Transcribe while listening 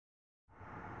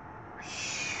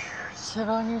Massive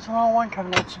Unusual One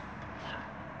coming at you.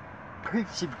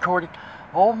 Previously recorded.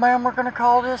 Oh man, we're gonna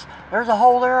call this. There's a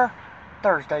hole there.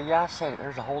 Thursday. Yeah, I said it.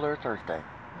 There's a hole there Thursday.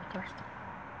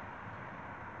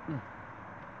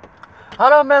 I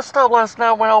done messed up last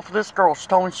night. Went off with this girl. She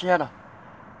told me she had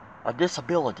a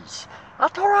disabilities. I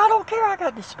told her I don't care. I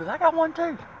got disabilities. I got one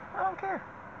too. I don't care.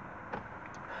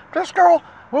 This girl,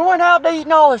 we went out to eat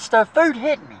and all this stuff. Food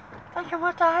hit me. Thinking,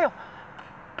 what the hell?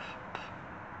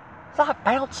 It's like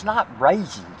bouncing out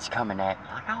raisins coming at me.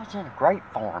 Like I was in a grape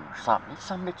farm or something. This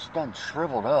some bitch done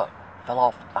shriveled up. Fell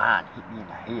off the vine, hit me in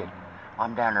the head.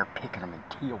 I'm down there picking them in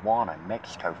Tijuana,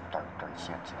 Mexico for 33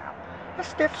 cents an hour.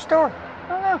 That's a different story. I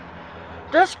don't know.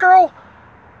 This girl,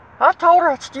 I told her,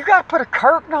 I said, you got to put a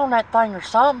curtain on that thing or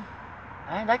something.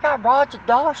 Man, they got rods at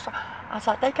dollar store. I was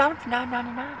like, they got them for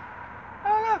 $9.99. I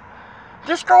don't know.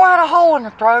 This girl had a hole in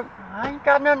her throat. I ain't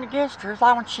got nothing against her. It's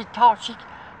like when she talked, she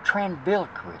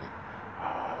transviliquid it.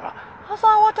 I was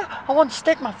like, what the? I wanted to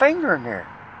stick my finger in there.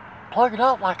 Plug it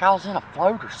up like I was in a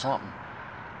float or something.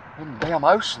 In the damn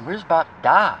ocean. We was about to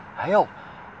die. Hell,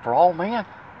 for all men.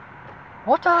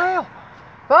 What the hell?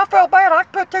 But I felt bad. I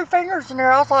put 2 fingers in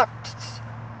there. I was like,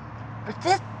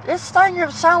 but this thing, it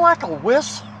would sound like a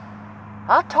whistle.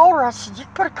 I told her, I said, you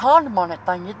put a condom on that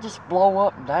thing, it'd just blow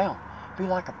up and down. Be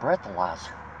like a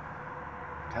breathalyzer.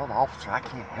 Tell the officer I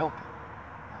can't help it.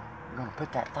 You're gonna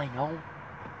put that thing on?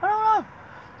 I don't know.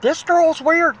 This girl's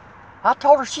weird. I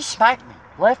told her, she smacked me.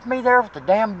 Left me there with the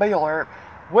damn bill there.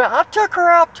 Well, I took her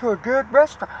out to a good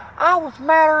restaurant. I was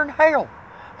madder than hell.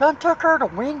 Done took her to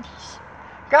Wendy's.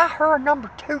 Got her a number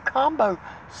 2 combo,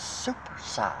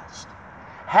 supersized.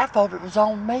 Half of it was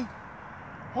on me.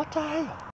 What the hell?